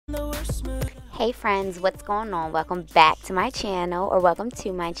Hey friends, what's going on? Welcome back to my channel, or welcome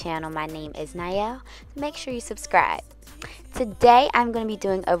to my channel. My name is Naya. Make sure you subscribe. Today I'm going to be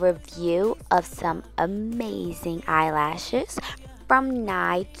doing a review of some amazing eyelashes from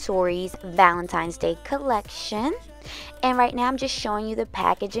n.y.torii's Valentine's Day collection. And right now I'm just showing you the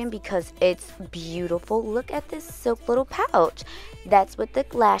packaging because it's beautiful. Look at this silk little pouch. That's what the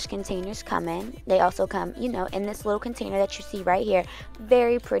lash containers come in. They also come, you know, in this little container that you see right here.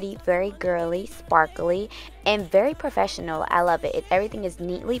 Very pretty, very girly, sparkly, and very professional. I love it. Everything is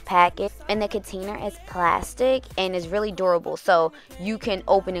neatly packaged, and the container is plastic and is really durable. So you can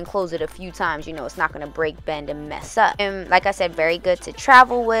open and close it a few times. You know, it's not going to break, bend, and mess up. And like I said, very good to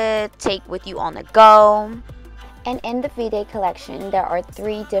travel with, take with you on the go. And in the V-Day collection, there are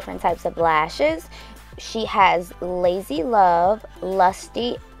 3 different types of lashes. She has LazyLove,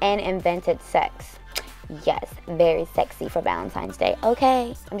 Lusty, and Invented Sex. Yes, very sexy for Valentine's Day.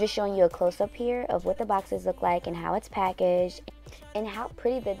 Okay, I'm just showing you a close-up here of what the boxes look like and how it's packaged and how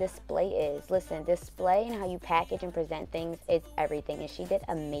pretty the display is. Listen, display and how you package and present things is everything, and she did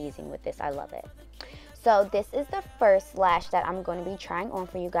amazing with this. I love it. So this is the first lash that I'm going to be trying on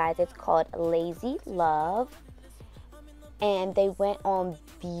for you guys. It's called LazyLove. And they went on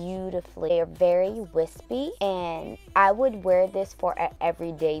beautifully. They're very wispy, and I would wear this for an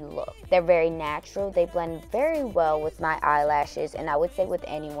everyday look. They're very natural. They blend very well with my eyelashes, and I would say with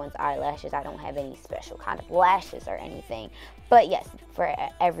anyone's eyelashes. I don't have any special kind of lashes or anything. But yes, for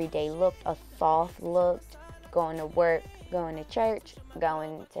an everyday look, a soft look, going to work, going to church,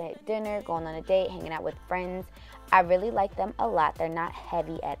 going to dinner, going on a date, hanging out with friends. I really like them a lot. They're not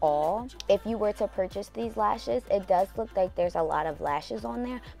heavy at all. If you were to purchase these lashes, it does look like there's a lot of lashes on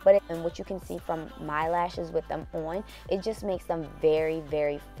there, but and what you can see from my lashes with them on, it just makes them very,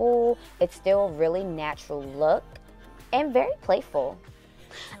 very full. It's still a really natural look and very playful.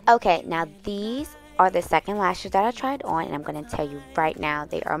 Okay, now these are the second lashes that I tried on, and I'm going to tell you right now,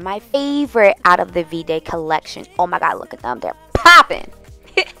 they are my favorite out of the V-Day collection. Oh my God, look at them. They're popping.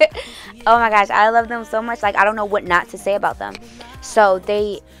 Oh my gosh, I love them so much. Like, I don't know what not to say about them. So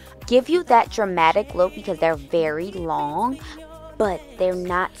they give you that dramatic look because they're very long, but they're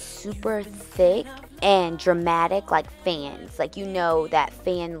not super thick and dramatic like fans. Like, you know, that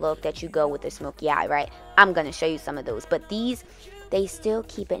fan look that you go with the smoky eye, right? I'm going to show you some of those. But these, they still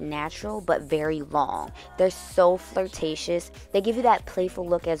keep it natural but very long. They're so flirtatious. They give you that playful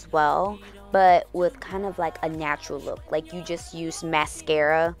look as well, but with kind of like a natural look. Like you just use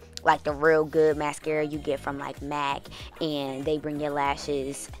mascara, like the real good mascara you get from like MAC, and they bring your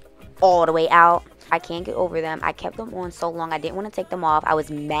lashes all the way out. I can't get over them. I kept them on so long. I didn't want to take them off. I was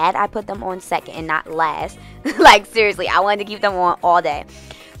mad I put them on second and not last. Like, seriously, I wanted to keep them on all day.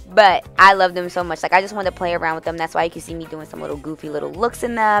 But I love them so much. Like, I just wanted to play around with them. That's why you can see me doing some little goofy little looks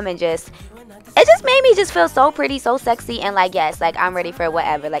in them, and it just made me just feel so pretty, so sexy, and like, yes, like I'm ready for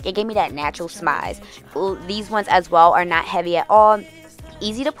whatever. Like, it gave me that natural smize. These ones as well are not heavy at all.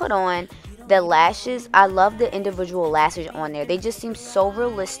 Easy to put on. The lashes, I love the individual lashes on there. They just seem so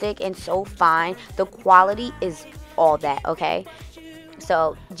realistic and so fine. The quality is all that, okay?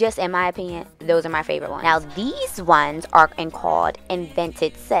 So, just in my opinion, those are my favorite ones. Now, these ones are called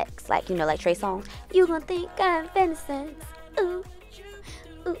Invented Sex. Like, you know, like Trey Songz. You gonna think I'm invented sex. Ooh.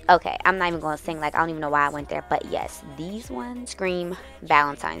 Ooh. Okay, I'm not even gonna sing. Like, I don't even know why I went there. But yes, these ones scream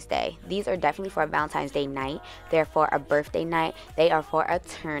Valentine's Day. These are definitely for a Valentine's Day night. They're for a birthday night. They are for a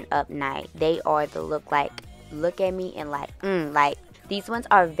turn-up night. They are the look like, look at me and like, like, these ones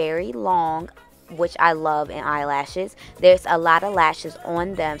are very long, which I love in eyelashes. There's a lot of lashes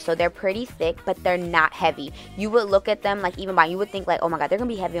on them, so they're pretty thick, but they're not heavy. You would look at them, like, even by, you would think like, oh my God, they're gonna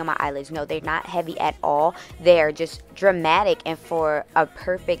be heavy on my eyelids. No, they're not heavy at all. They're just dramatic and for a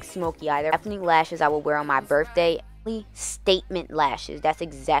perfect smoky eye. They're definitely lashes I will wear on my birthday. Statement lashes. That's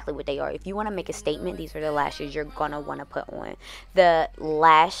exactly what they are. If you want to make a statement, these are the lashes you're gonna want to put on. The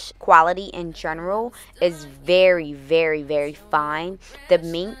lash quality in general is very, very, very fine. The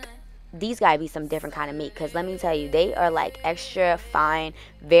Mink, these gotta be some different kind of meat, because let me tell you, they are like extra fine,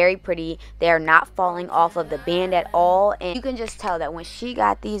 very pretty. They are not falling off of the band at all, and you can just tell that when she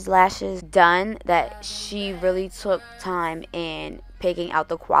got these lashes done, that she really took time in picking out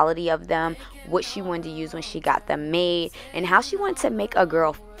the quality of them, what she wanted to use when she got them made, and how she wanted to make a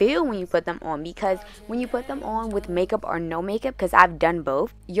girl feel when you put them on. Because when you put them on with makeup or no makeup, because I've done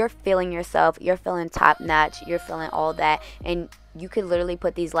both, you're feeling yourself, you're feeling top notch, you're feeling all that, and you could literally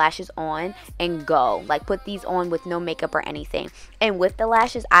put these lashes on and go. Like, put these on with no makeup or anything. And with the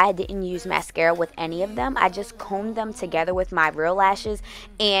lashes, I didn't use mascara with any of them. I just combed them together with my real lashes,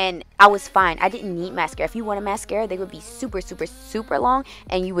 and I was fine. I didn't need mascara. If you want a mascara, they would be super, super, super long,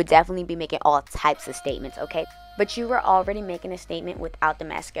 and you would definitely be making all types of statements, okay? But you were already making a statement without the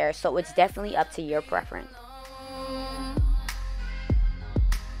mascara, so it's definitely up to your preference.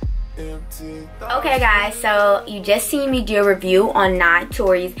 Okay guys, so you just seen me do a review on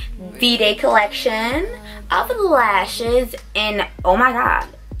n.y.torii's V-Day collection of lashes, and oh my god,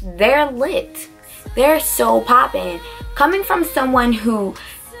 they're lit. They're so poppin'. Coming from someone who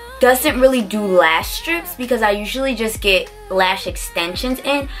doesn't really do lash strips, because I usually just get lash extensions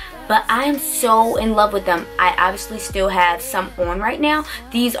in, but I'm so in love with them. I obviously still have some on right now.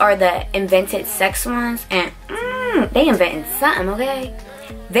 These are the Invented Sex ones, and they invented something, okay?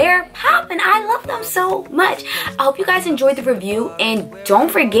 They're popping. I love them so much. I hope you guys enjoyed the review, and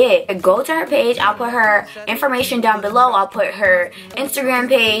don't forget, go to her page. I'll put her information down below. I'll put her Instagram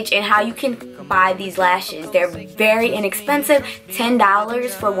page and how you can buy these lashes. They're very inexpensive, $10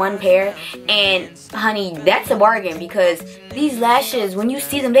 for one pair, and honey, that's a bargain, because these lashes, when you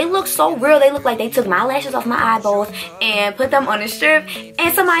see them, they look so real. They look like they took my lashes off my eyeballs and put them on a strip,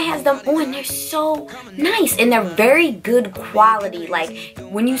 and somebody has them on. They're so nice, and they're very good quality. Like,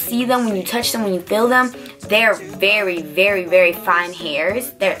 when you see them, when you touch them, when you feel them, they're very, very, very fine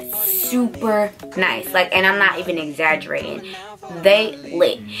hairs. They're super nice. Like, and I'm not even exaggerating. They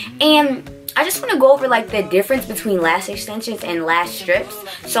lit. And I just want to go over like the difference between lash extensions and lash strips.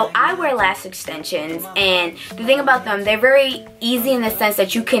 So I wear lash extensions, and the thing about them, they're very easy in the sense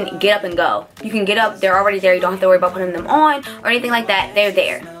that you can get up and go. You can get up, they're already there. You don't have to worry about putting them on or anything like that. They're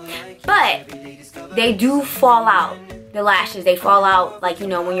there. But they do fall out. The lashes, they fall out, like, you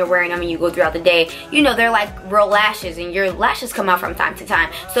know, when you're wearing them and you go throughout the day, you know, they're like real lashes, and your lashes come out from time to time.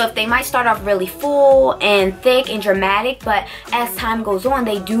 So if they might start off really full and thick and dramatic, but as time goes on,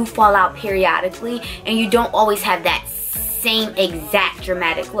 they do fall out periodically, and you don't always have that same exact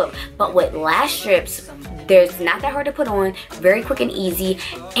dramatic look. But with lash strips, there's not that hard to put on, very quick and easy,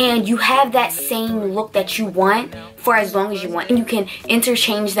 and you have that same look that you want for as long as you want, and you can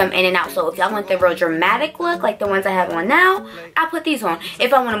interchange them in and out. So if y'all want the real dramatic look like the ones I have on now, I'll put these on.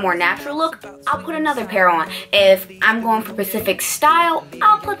 If I want a more natural look, I'll put another pair on. If I'm going for Pacific style,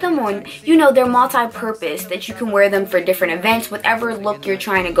 I'll put them on. You know, they're multi-purpose, that you can wear them for different events, whatever look you're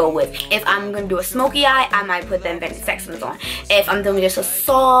trying to go with. If I'm gonna do a smoky eye, I might put the Invented Sex ones on. If I'm doing just a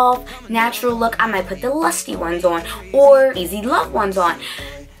soft, natural look, I might put the Lusty ones on, or LazyLove ones on.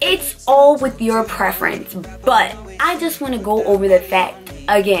 It's all with your preference, but I just want to go over the fact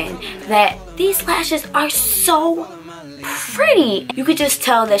again that these lashes are so pretty. You could just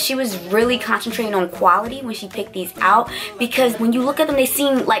tell that she was really concentrating on quality when she picked these out, because when you look at them, they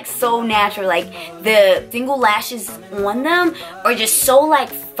seem like so natural. Like, the single lashes on them are just so like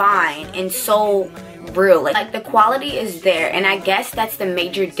fine and so real. Like the quality is there, and I guess that's the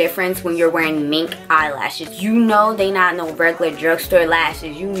major difference when you're wearing Mink eyelashes. You know they not no regular drugstore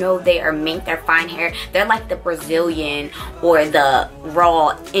lashes. You know they are Mink. They're fine hair. They're like the Brazilian or the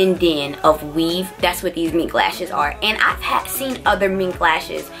raw Indian of weave. That's what these Mink lashes are. And I've seen other Mink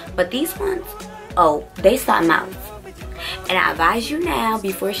lashes, but these ones, oh, they something else. And I advise you now,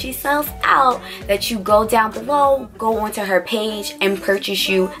 before she sells out, that you go down below, go onto her page, and purchase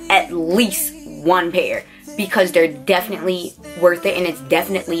you at least one pair, because they're definitely worth it, and it's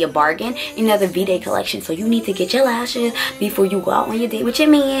definitely a bargain. You know, the V-Day collection, so you need to get your lashes before you go out on your date with your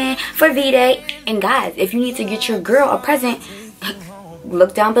man for V-Day. And guys, if you need to get your girl a present,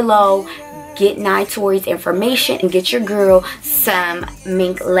 look down below, get n.y.torii's information, and get your girl some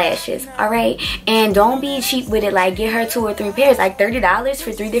Mink lashes, alright? And don't be cheap with it. Like, get her 2 or 3 pairs, like $30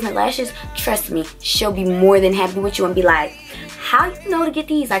 for 3 different lashes. Trust me, she'll be more than happy with you and be like, how you know to get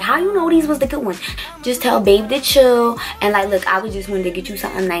these? Like, how you know these was the good ones? Just tell babe to chill, and like, look, I was just wanted to get you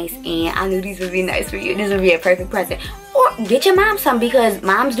something nice, and I knew these would be nice for you. This would be a perfect present. Or get your mom some, because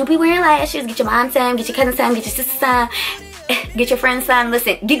moms do be wearing lashes. Get your mom some, get your cousin some, get your sister some, get your friend some.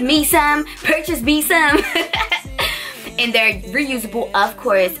 Listen, get me some, purchase me some. And they're reusable, of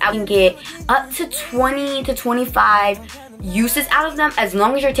course. I can get up to 20 to 25 uses out of them, as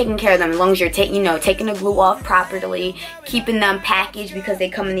long as you're taking care of them, as long as you're taking the glue off properly, keeping them packaged, because they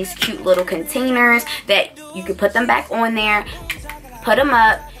come in these cute little containers that you can put them back on there, put them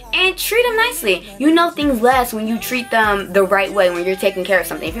up, and treat them nicely. You know things last when you treat them the right way, when you're taking care of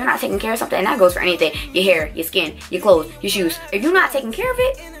something. If you're not taking care of something, and that goes for anything, your hair, your skin, your clothes, your shoes, if you're not taking care of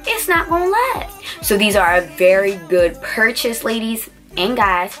it, it's not gonna last. So these are a very good purchase, ladies and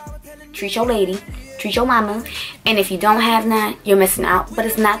guys. Treat your lady, treat your mama. And if you don't have none, you're missing out. But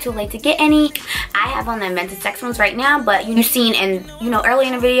it's not too late to get any. I have on the invented sex ones right now, but you've seen in, early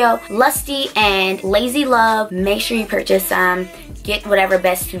in the video, Lusty and LazyLove. Make sure you purchase some. Get whatever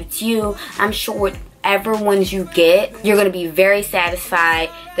best suits you. I'm sure whatever ones you get, you're gonna be very satisfied.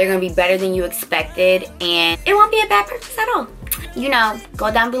 They're gonna be better than you expected, and it won't be a bad purchase at all.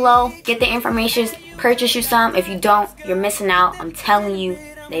 Go down below, get the information, purchase you some. If you don't, you're missing out. I'm telling you,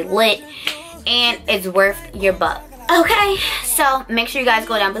 they lit, and it's worth your buck. Okay, so make sure you guys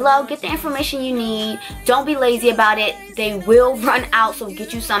go down below, get the information you need. Don't be lazy about it. They will run out, so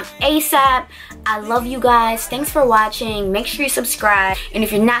get you some ASAP. I love you guys. Thanks for watching. Make sure you subscribe. And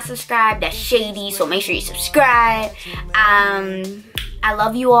if you're not subscribed, that's shady, so make sure you subscribe. I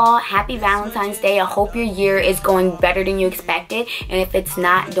love you all. Happy Valentine's Day. I hope your year is going better than you expected. And if it's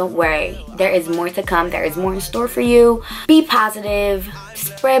not, don't worry. There is more to come. There is more in store for you. Be positive.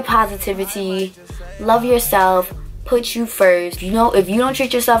 Spread positivity. Love yourself. Put you first. If you don't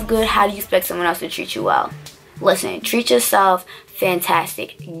treat yourself good, how do you expect someone else to treat you well? Listen, treat yourself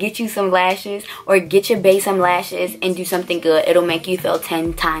fantastic. Get you some lashes, or get your bae some lashes and do something good. It'll make you feel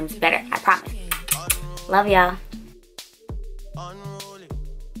 10 times better. I promise. Love y'all.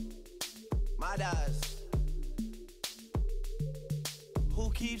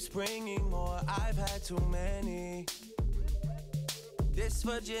 Who keeps bringing more? I've had too many. This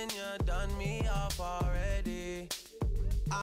Virginia done me off already.